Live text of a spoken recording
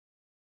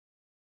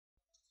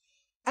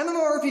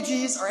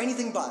MMORPGs are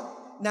anything but.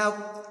 Now,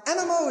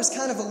 MMO is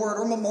kind of a word,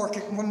 or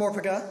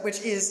MMORPG,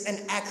 which is an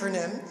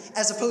acronym,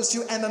 as opposed to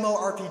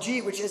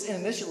MMORPG, which is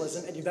an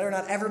initialism, and you better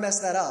not ever mess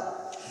that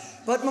up.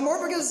 But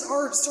MMORPGs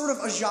are sort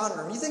of a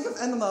genre. When you think of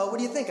MMO, what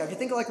do you think of? You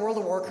think of like World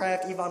of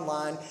Warcraft, EVE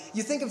Online.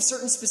 You think of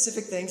certain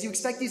specific things. You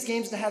expect these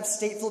games to have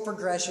stateful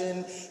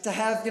progression, to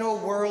have, a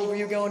world where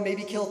you go and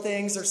maybe kill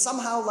things, or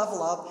somehow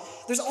level up.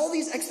 There's all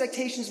these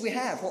expectations we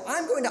have. Well,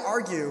 I'm going to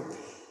argue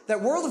that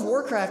World of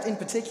Warcraft in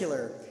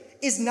particular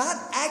is not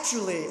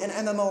actually an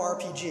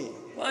MMORPG.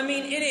 Well, I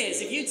mean, it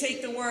is. If you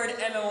take the word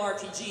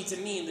MMORPG to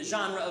mean the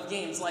genre of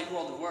games like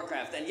World of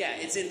Warcraft, then yeah,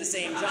 it's in the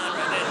same genre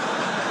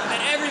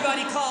that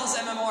everybody calls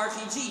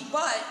MMORPG.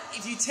 But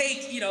if you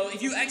take,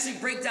 if you actually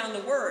break down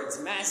the words,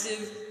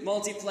 massive,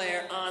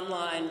 multiplayer,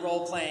 online,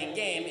 role-playing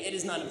game, it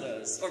is none of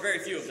those, or very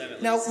few of them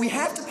at least. Now, we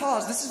have to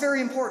pause. This is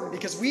very important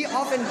because we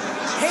often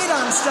hate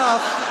on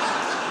stuff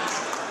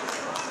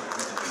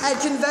at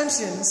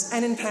conventions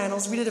and in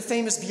panels. We did a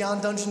famous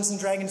Beyond Dungeons &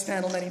 Dragons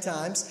panel many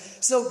times.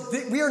 So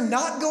we are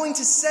not going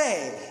to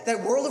say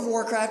that World of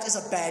Warcraft is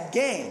a bad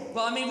game.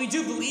 Well, I mean, we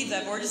do believe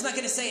that, but we're just not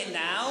going to say it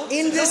now.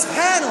 In this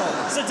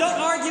panel. So don't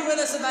argue with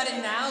us about it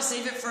now.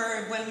 Save it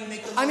for when we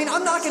make the... I mean,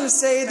 I'm not going to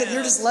say that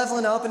you're just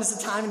leveling up and it's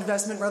a time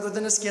investment rather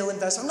than a skill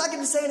investment. I'm not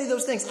going to say any of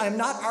those things. I'm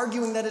not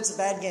arguing that it's a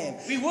bad game.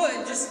 We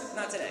would, just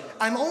not today.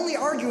 I'm only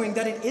arguing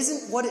that it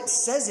isn't what it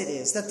says it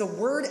is, that the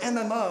word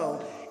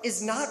MMO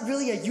is not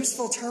really a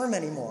useful term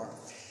anymore.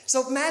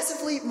 So,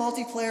 massively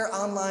multiplayer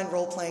online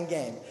role-playing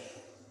game.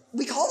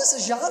 We call this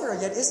a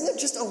genre, yet isn't it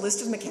just a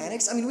list of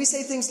mechanics? I mean, we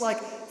say things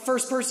like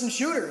first-person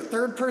shooter,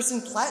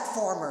 third-person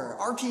platformer,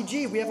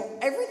 RPG. We have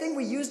everything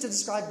we use to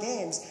describe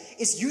games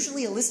is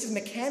usually a list of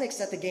mechanics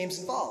that the games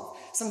involve.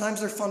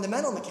 Sometimes they're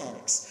fundamental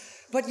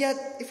mechanics. But yet,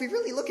 if we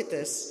really look at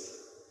this,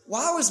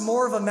 WoW is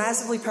more of a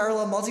massively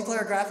parallel,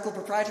 multiplayer, graphical,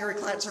 proprietary,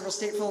 client-server,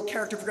 stateful,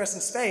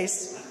 character-progressing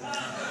space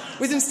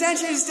with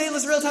instantiated,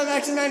 stateless, real-time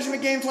action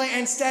management gameplay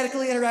and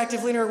statically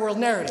interactive linear world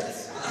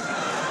narrative.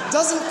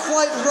 Doesn't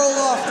quite roll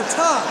off the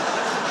tongue.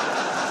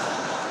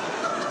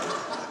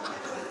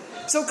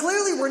 So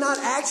clearly we're not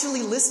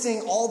actually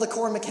listing all the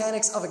core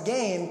mechanics of a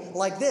game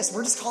like this.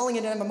 We're just calling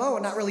it an MMO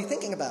and not really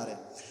thinking about it.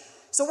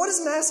 So what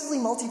does massively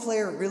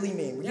multiplayer really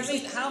mean? I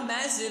mean, how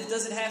massive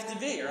does it have to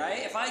be, right?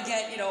 If I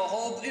get, a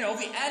whole, if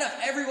we add up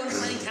everyone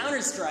playing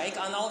Counter-Strike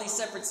on all these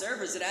separate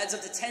servers, it adds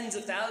up to tens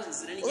of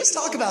thousands at any given Let's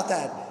talk about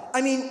that.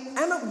 I mean,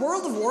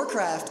 World of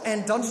Warcraft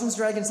and Dungeons &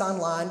 Dragons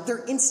Online,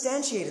 they're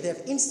instantiated. They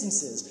have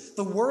instances.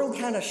 The world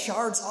kind of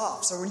shards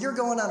off. So when you're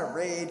going on a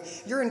raid,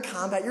 you're in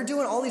combat, you're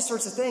doing all these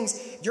sorts of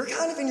things, you're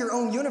kind of in your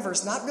own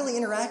universe, not really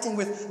interacting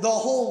with the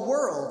whole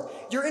world.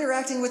 You're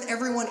interacting with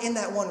everyone in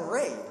that one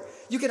raid.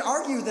 You could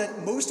argue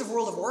that most of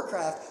World of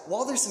Warcraft,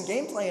 while there's some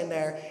gameplay in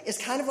there, is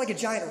kind of like a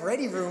giant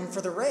ready room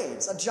for the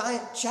raids. A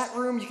giant chat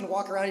room, you can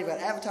walk around, you've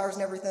got avatars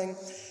and everything.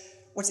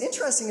 What's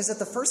interesting is that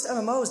the first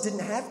MMOs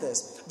didn't have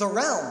this. The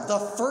Realm, the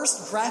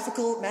first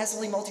graphical,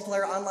 massively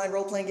multiplayer online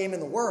role-playing game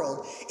in the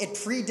world, it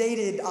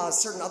predated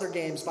certain other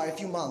games by a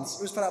few months.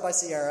 It was put out by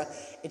Sierra.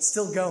 It's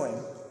still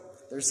going.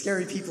 There's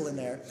scary people in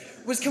there.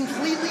 It was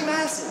completely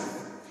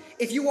massive.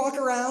 If you walk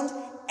around,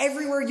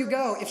 everywhere you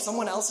go, if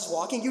someone else is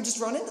walking, you just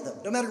run into them.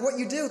 No matter what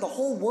you do, the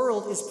whole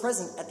world is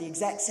present at the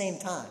exact same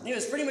time. It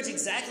was pretty much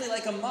exactly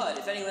like a MUD.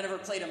 If anyone ever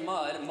played a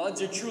MUD,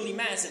 MUDs are truly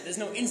massive. There's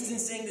no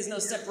instancing, there's no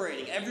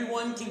separating.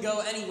 Everyone can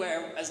go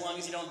anywhere as long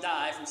as you don't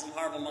die from some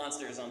horrible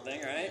monster or something,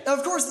 right? Now,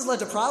 of course, this led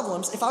to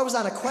problems. If I was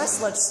on a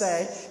quest, let's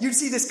say, you'd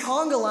see this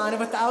conga line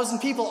of 1,000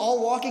 people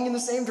all walking in the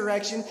same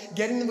direction,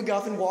 getting the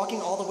MacGuffin, walking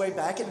all the way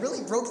back. It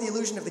really broke the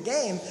illusion of the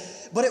game,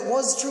 but it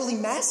was truly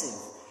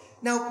massive.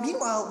 Now,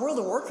 meanwhile, World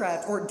of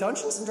Warcraft, or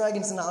Dungeons &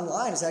 Dragons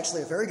Online, is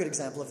actually a very good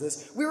example of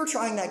this. We were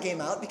trying that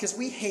game out because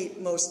we hate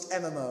most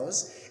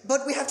MMOs,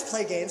 but we have to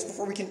play games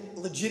before we can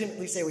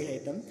legitimately say we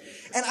hate them.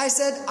 And I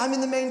said, I'm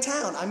in the main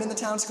town. I'm in the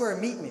town square.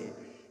 Meet me.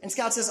 And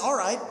Scott says, all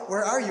right,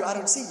 where are you? I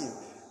don't see you.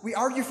 We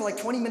argue for like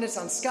 20 minutes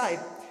on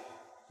Skype.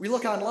 We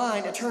look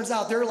online. It turns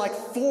out there are like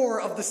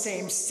 4 of the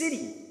same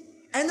city.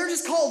 And they're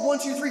just called 1,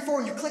 2, 3, 4,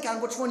 and you click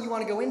on which one you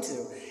want to go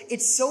into.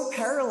 It's so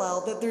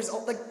parallel that there's,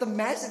 like, the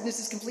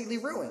massiveness is completely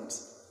ruined.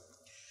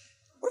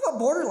 What about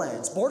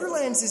Borderlands?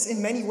 Borderlands is,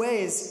 in many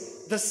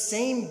ways, the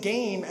same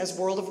game as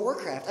World of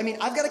Warcraft. I mean,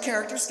 I've got a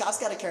character, Scott's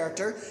got a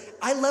character.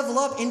 I level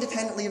up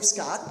independently of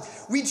Scott.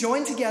 We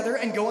join together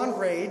and go on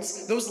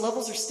raids. Those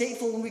levels are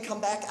stateful when we come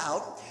back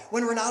out.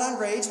 When we're not on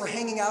raids, we're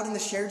hanging out in the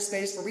shared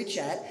space where we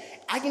chat.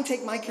 I can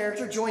take my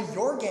character, join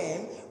your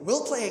game.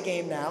 We'll play a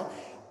game now.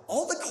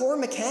 All the core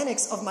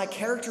mechanics of my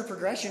character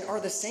progression are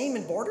the same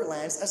in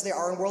Borderlands as they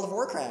are in World of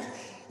Warcraft.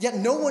 Yet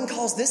no one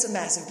calls this a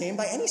massive game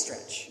by any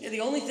stretch. Yeah, the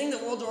only thing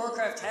that World of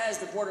Warcraft has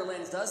that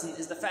Borderlands doesn't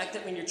is the fact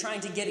that when you're trying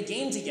to get a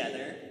game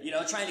together,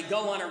 trying to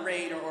go on a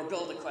raid or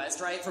build a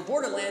quest, right? For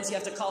Borderlands, you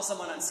have to call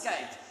someone on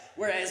Skype.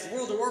 Whereas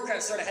World of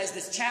Warcraft sort of has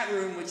this chat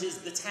room, which is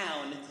the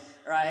town,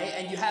 right?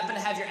 And you happen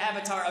to have your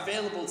avatar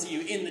available to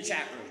you in the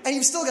chat room. And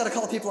you've still got to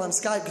call people on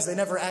Skype because they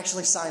never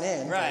actually sign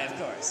in. Right, of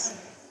course.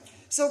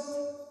 So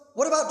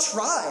What about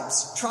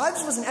Tribes?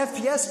 Tribes was an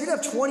FPS. You could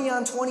have 20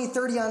 on 20,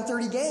 30 on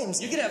 30 games.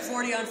 You could have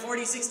 40 on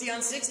 40, 60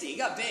 on 60. You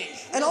got big.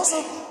 And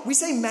also, we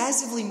say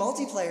massively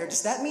multiplayer.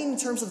 Does that mean in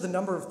terms of the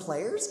number of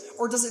players?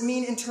 Or does it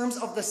mean in terms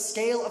of the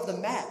scale of the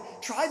map?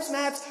 Tribes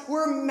maps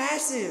were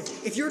massive.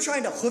 If you're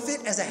trying to hoof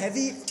it as a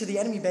heavy to the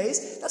enemy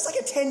base, that's like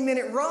a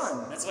 10-minute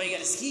run. That's why you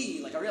gotta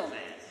ski like a real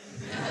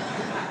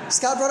man.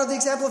 Scott brought up the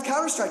example of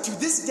Counter-Strike. To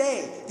this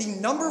day, the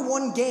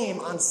 #1 game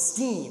on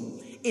Steam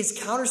is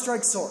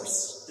Counter-Strike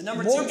Source. The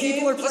number More two people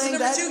game? are playing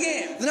What's that. the number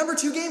 2 game? The number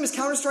 2 game is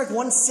Counter-Strike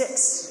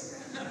 1.6.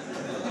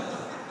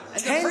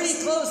 And they're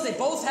pretty close. They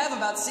both have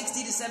about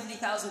 60 to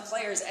 70,000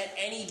 players at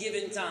any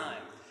given time.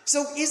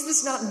 So is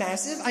this not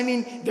massive? I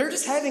mean, they're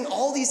just having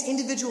all these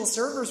individual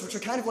servers, which are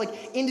kind of like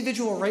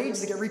individual raids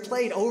that get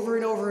replayed over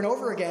and over and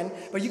over again.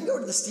 But you can go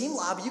to the Steam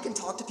lobby, you can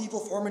talk to people,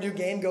 form a new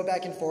game, go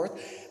back and forth.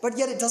 But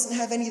yet it doesn't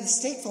have any of the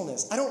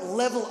statefulness. I don't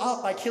level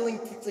up by killing,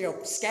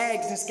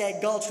 skags in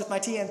Skag Gulch with my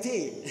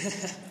TNT.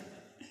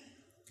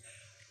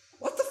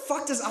 What the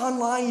fuck does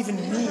online even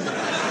mean?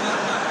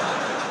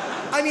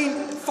 I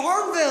mean,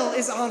 Farmville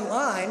is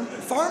online.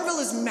 Farmville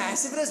is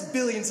massive. It has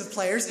billions of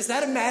players. Is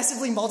that a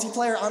massively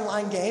multiplayer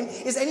online game?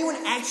 Is anyone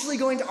actually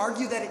going to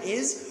argue that it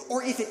is?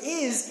 Or if it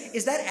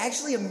is that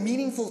actually a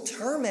meaningful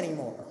term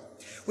anymore?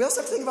 We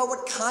also have to think about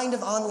what kind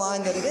of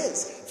online that it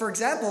is. For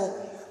example,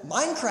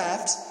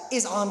 Minecraft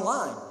is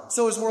online.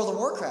 So is World of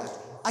Warcraft.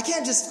 I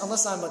can't just,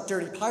 unless I'm a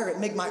dirty pirate,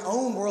 make my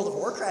own World of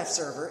Warcraft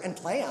server and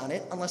play on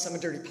it. Unless I'm a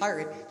dirty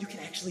pirate, you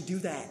can actually do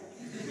that.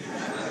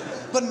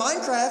 But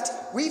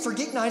Minecraft, we, for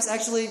GeekNights,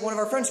 actually, one of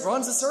our friends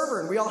runs a server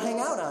and we all hang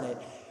out on it.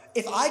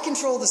 If I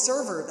control the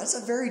server, that's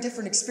a very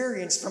different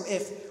experience from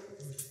if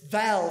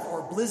Valve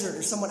or Blizzard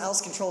or someone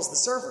else controls the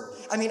server.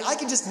 I mean, I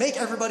can just make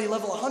everybody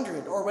level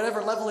 100 or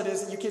whatever level it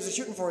is that you kids are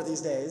shooting for these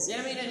days.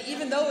 Yeah, I mean, and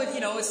even though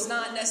it's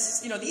not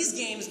necessary, these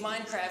games,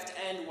 Minecraft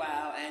and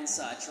WoW and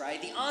such,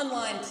 right? The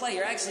online play,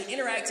 you're actually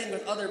interacting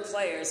with other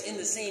players in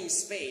the same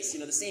space,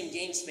 the same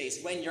game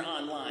space when you're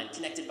online,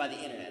 connected by the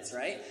internet,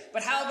 right?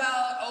 But how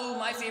about,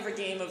 my favorite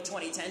game of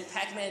 2010,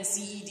 Pac-Man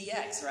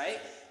CEDX, right?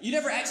 You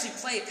never actually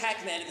play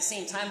Pac-Man at the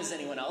same time as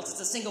anyone else.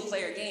 It's a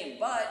single-player game,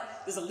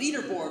 but there's a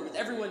leaderboard with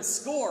everyone's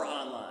score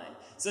online.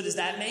 So does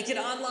that make it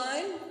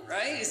online,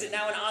 right? Is it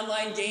now an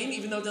online game,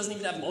 even though it doesn't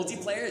even have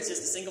multiplayer? It's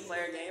just a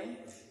single-player game?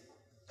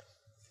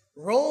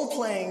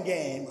 Role-playing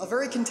game, a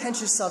very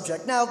contentious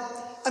subject. Now,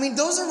 I mean,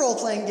 those are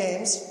role-playing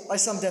games by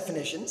some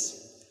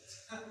definitions.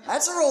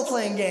 That's a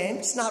role-playing game.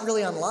 It's not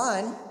really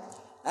online.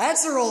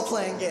 That's a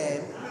role-playing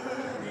game.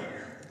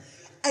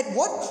 At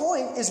what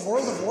point is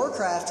World of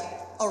Warcraft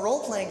a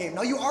role-playing game?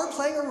 Now, you are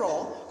playing a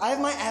role. I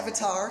have my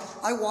avatar.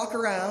 I walk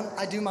around.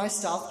 I do my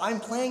stuff. I'm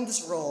playing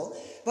this role.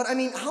 But, I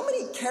mean, how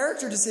many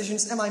character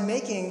decisions am I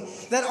making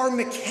that are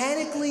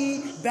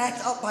mechanically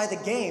backed up by the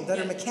game, that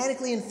are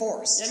mechanically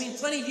enforced? I mean,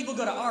 plenty of people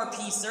go to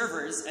RP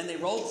servers and they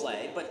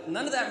role-play, but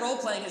none of that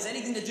role-playing has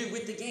anything to do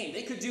with the game.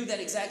 They could do that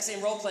exact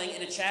same role-playing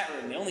in a chat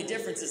room. The only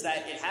difference is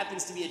that it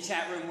happens to be a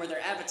chat room where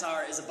their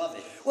avatar is above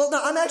it. Well,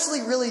 no, I'm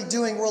actually really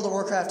doing World of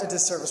Warcraft a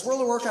disservice.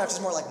 World of Warcraft is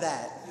more like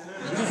that.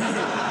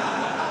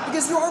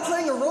 Because you are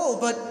playing a role,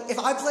 but if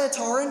I play a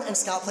Tauren and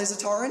Scott plays a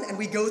Tauren and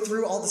we go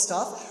through all the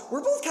stuff,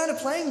 we're both kind of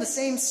playing the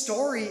same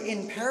story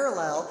in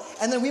parallel,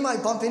 and then we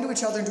might bump into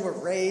each other and do a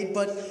raid,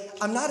 but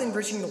I'm not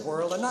enriching the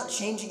world. I'm not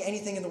changing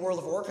anything in the World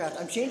of Warcraft.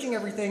 I'm changing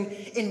everything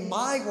in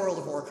my World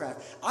of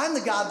Warcraft. I'm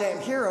the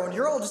goddamn hero, and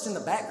you're all just in the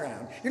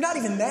background. You're not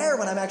even there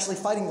when I'm actually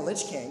fighting the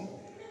Lich King,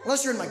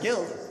 unless you're in my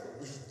guild.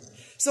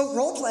 So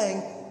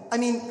role-playing, I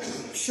mean,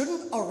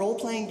 shouldn't a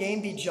role-playing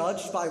game be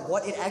judged by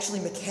what it actually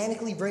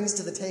mechanically brings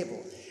to the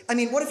table? I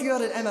mean, what if you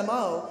had an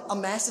MMO, a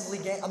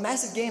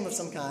massive game of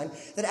some kind,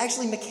 that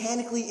actually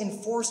mechanically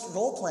enforced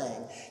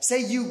role-playing?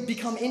 Say you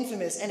become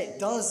infamous and it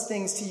does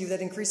things to you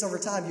that increase over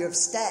time. You have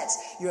stats,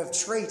 you have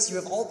traits, you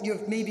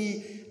have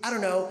maybe, I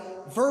don't know,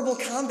 verbal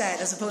combat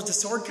as opposed to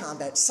sword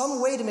combat.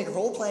 Some way to make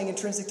role-playing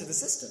intrinsic to the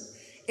system.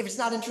 If it's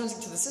not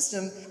intrinsic to the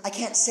system, I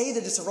can't say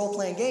that it's a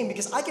role-playing game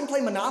because I can play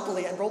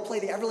Monopoly and role-play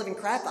the ever-living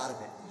crap out of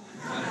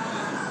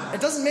it.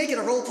 It doesn't make it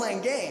a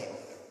role-playing game.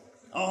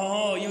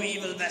 Oh, you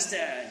evil bastard,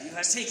 you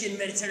have taken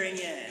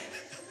Mediterranean.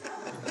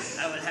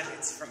 I will have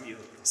it from you.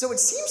 So it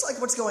seems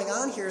like what's going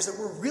on here is that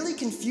we're really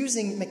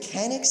confusing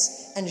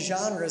mechanics and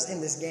genres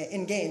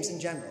in games in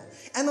general.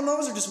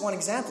 MMOs are just one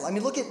example. I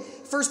mean, look at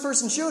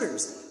first-person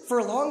shooters. For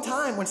a long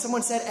time, when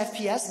someone said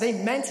FPS, they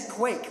meant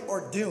Quake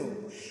or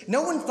Doom.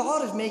 No one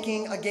thought of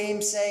making a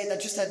game, say, that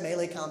just had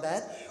melee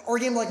combat, or a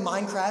game like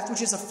Minecraft,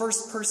 which is a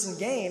first-person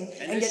game.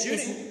 And there's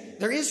shooting.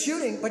 There is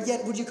shooting, but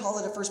yet would you call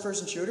it a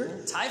first-person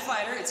shooter? TIE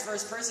Fighter, it's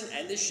first-person,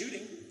 and there's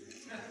shooting.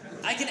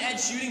 I can add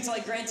shooting to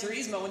like Gran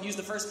Turismo and use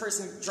the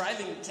first-person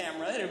driving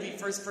camera, and it'll be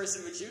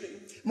first-person with shooting.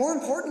 More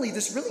importantly,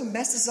 this really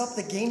messes up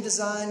the game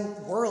design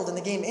world and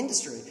the game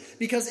industry.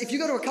 Because if you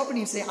go to a company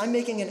and say, I'm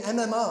making an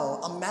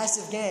MMO, a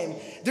massive game,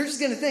 they're just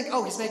going to think,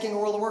 oh, he's making a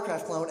World of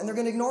Warcraft clone, and they're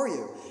going to ignore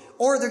you.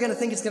 Or they're going to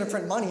think it's going to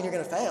print money and you're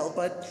going to fail,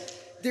 but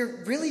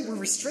we're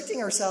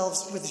restricting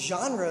ourselves with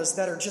genres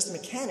that are just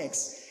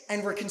mechanics,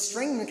 and we're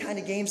constraining the kind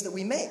of games that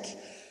we make.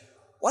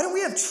 Why don't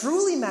we have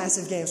truly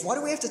massive games? Why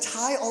do we have to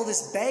tie all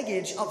this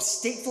baggage of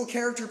stateful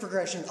character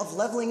progression, of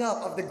leveling up,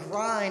 of the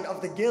grind,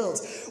 of the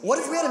guilds? What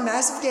if we had a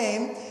massive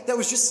game that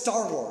was just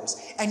Star Wars,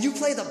 and you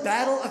play the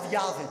Battle of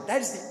Yavin?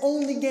 That is the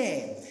only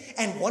game.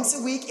 And once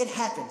a week, it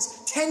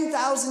happens.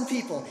 10,000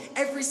 people,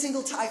 every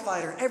single TIE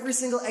fighter, every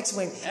single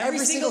X-Wing, every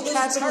single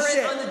capital turret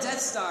ship. on the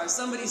Death Star,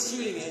 somebody's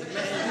shooting it.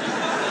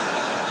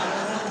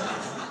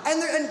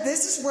 And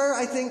this is where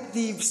I think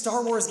the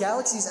Star Wars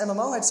Galaxies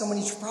MMO had so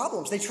many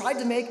problems. They tried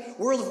to make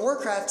World of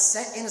Warcraft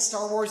set in a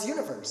Star Wars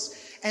universe,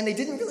 and they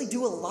didn't really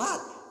do a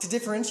lot to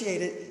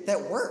differentiate it that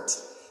worked.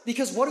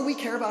 Because what do we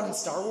care about in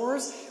Star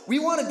Wars? We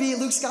want to be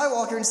Luke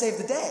Skywalker and save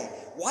the day.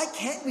 Why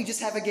can't we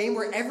just have a game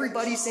where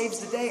everybody saves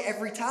the day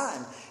every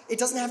time? It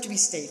doesn't have to be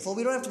stateful.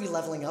 We don't have to be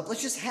leveling up.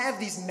 Let's just have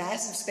these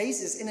massive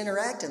spaces and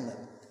interact in them.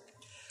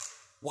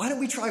 Why don't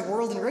we try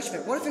world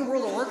enrichment? What if in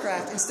World of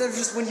Warcraft, instead of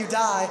just when you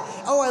die,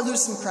 oh, I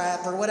lose some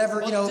crap or whatever,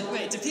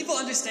 Wait, do people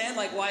understand,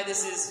 like, why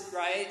this is,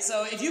 right?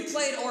 So if you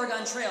played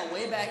Oregon Trail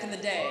way back in the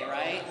day,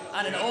 right,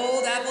 on an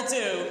old Apple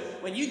II,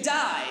 when you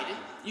died,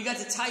 you got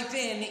to type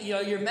in,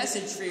 your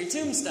message for your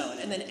tombstone,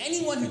 and then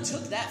anyone who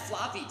took that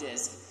floppy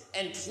disk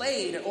and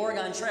played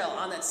Oregon Trail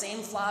on that same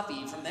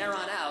floppy from there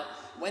on out,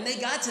 when they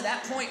got to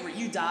that point where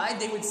you died,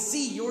 they would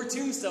see your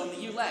tombstone that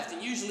you left.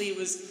 And usually it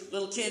was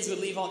little kids would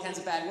leave all kinds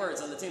of bad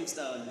words on the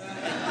tombstone.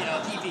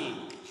 And, pee-pee.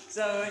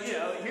 So,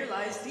 here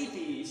lies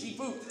pee-pee, she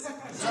pooped.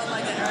 Something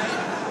like that,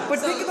 right? But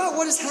think about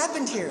what has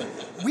happened here.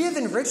 We have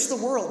enriched the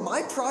world.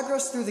 My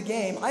progress through the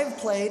game, I've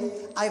played,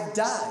 I've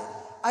died.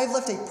 I've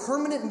left a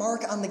permanent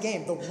mark on the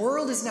game. The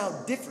world is now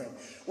different.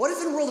 What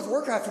if in World of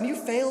Warcraft, when you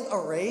failed a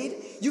raid,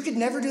 you could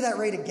never do that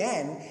raid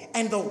again,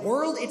 and the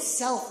world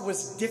itself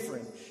was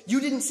different?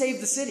 You didn't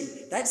save the city.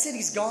 That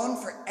city's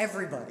gone for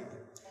everybody.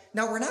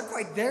 Now, we're not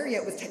quite there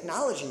yet with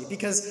technology,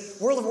 because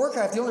World of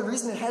Warcraft, the only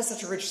reason it has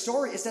such a rich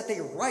story is that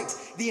they write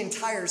the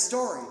entire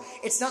story.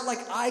 It's not like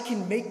I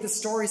can make the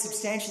story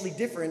substantially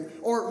different,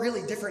 or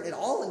really different at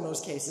all in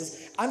most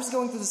cases. I'm just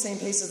going through the same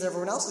paces that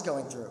everyone else is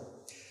going through.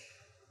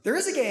 There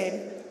is a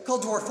game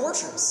called Dwarf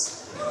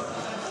Fortress.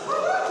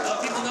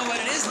 Well, people know what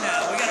it is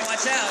now. We gotta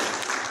watch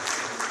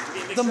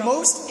out. The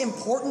most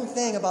important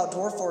thing about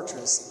Dwarf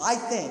Fortress, I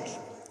think,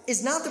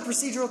 is not the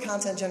procedural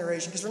content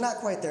generation, because we're not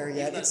quite there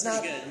yet. It's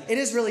not. Good. It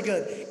is really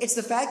good. It's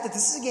the fact that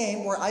this is a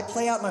game where I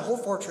play out my whole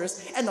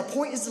fortress, and the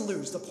point is to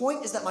lose. The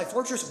point is that my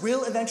fortress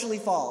will eventually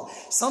fall.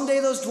 Someday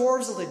those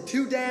dwarves will dig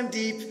too damn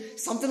deep,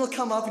 something will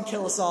come up and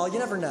kill us all, you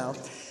never know.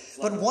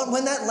 But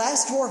when that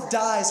last dwarf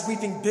dies,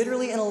 weeping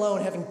bitterly and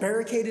alone, having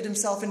barricaded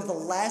himself into the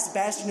last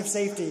bastion of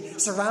safety,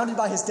 surrounded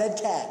by his dead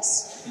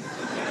cats.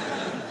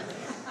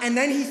 And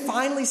then he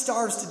finally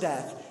starves to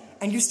death,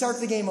 and you start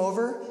the game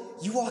over,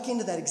 you walk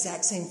into that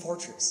exact same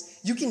fortress.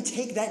 You can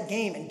take that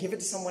game and give it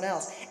to someone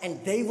else,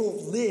 and they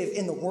will live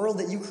in the world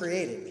that you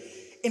created.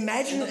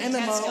 Imagine an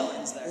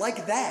MMO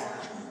like that.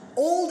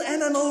 Old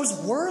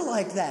MMOs were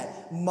like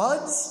that.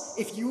 MUDs,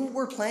 if you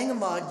were playing a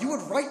MUD, you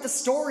would write the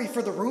story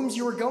for the rooms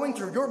you were going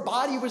through. Your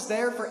body was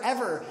there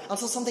forever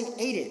until something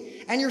ate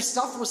it. And your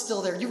stuff was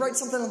still there. You write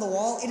something on the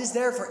wall, it is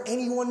there for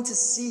anyone to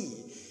see.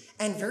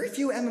 And very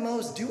few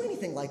MMOs do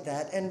anything like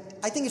that, and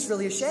I think it's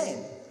really a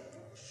shame.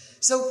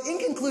 So, in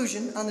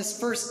conclusion, on this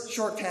first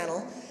short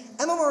panel,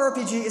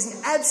 MMORPG is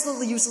an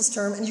absolutely useless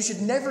term, and you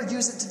should never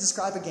use it to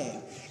describe a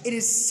game. It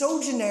is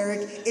so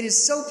generic, it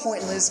is so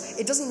pointless,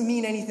 it doesn't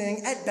mean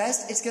anything. At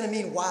best, it's going to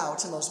mean wow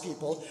to most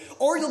people.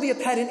 Or you'll be a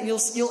pedant and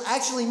you'll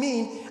actually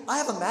mean, I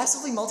have a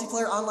massively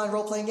multiplayer online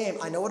role-playing game.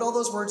 I know what all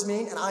those words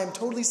mean, and I am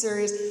totally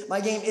serious.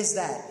 My game is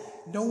that.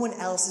 No one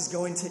else is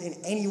going to in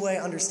any way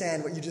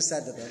understand what you just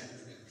said to them.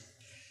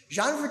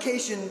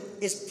 Genreification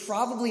is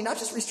probably not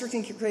just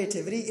restricting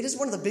creativity, it is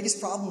one of the biggest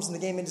problems in the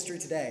game industry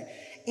today.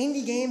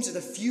 Indie games are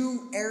the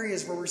few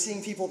areas where we're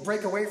seeing people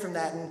break away from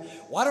that, and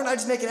why don't I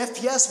just make an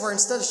FPS where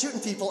instead of shooting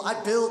people,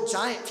 I build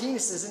giant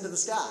penises into the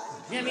sky?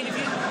 Yeah, I mean,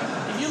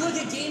 if you look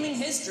at gaming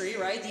history,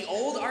 right, the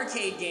old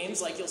arcade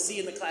games, like you'll see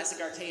in the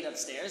classic arcade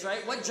upstairs,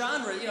 right, what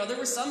genre, there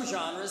were some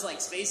genres like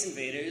Space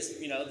Invaders,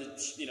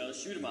 the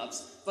shoot 'em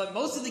ups, but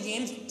most of the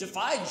games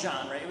defied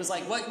genre. It was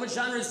like, what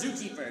genre is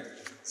Zookeeper?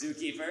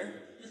 Zookeeper.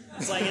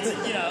 It's like,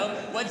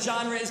 what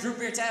genre is Root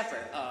Beer Tapper?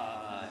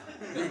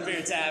 Root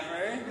Beer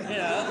Tapper, They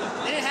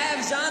didn't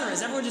have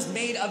genres. Everyone just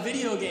made a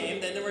video game.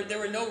 Then there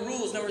were no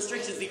rules, no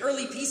restrictions. The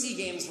early PC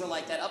games were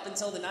like that up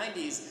until the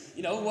 90s.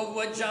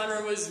 What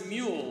genre was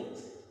Mule?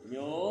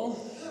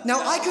 Mule? Now,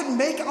 I could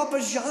make up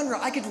a genre.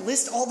 I could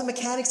list all the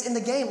mechanics in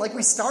the game like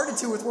we started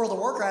to with World of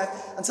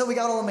Warcraft until we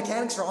got all the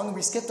mechanics wrong and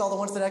we skipped all the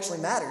ones that actually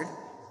mattered.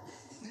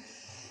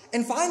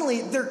 And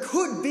finally, there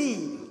could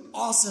be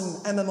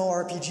awesome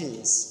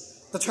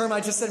MMORPGs. The term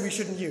I just said we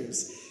shouldn't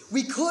use.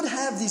 We could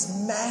have these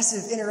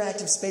massive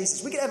interactive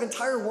spaces. We could have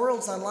entire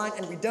worlds online,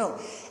 and we don't.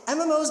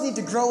 MMOs need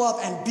to grow up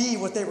and be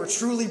what they were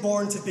truly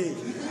born to be.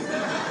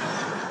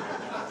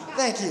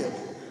 Thank you.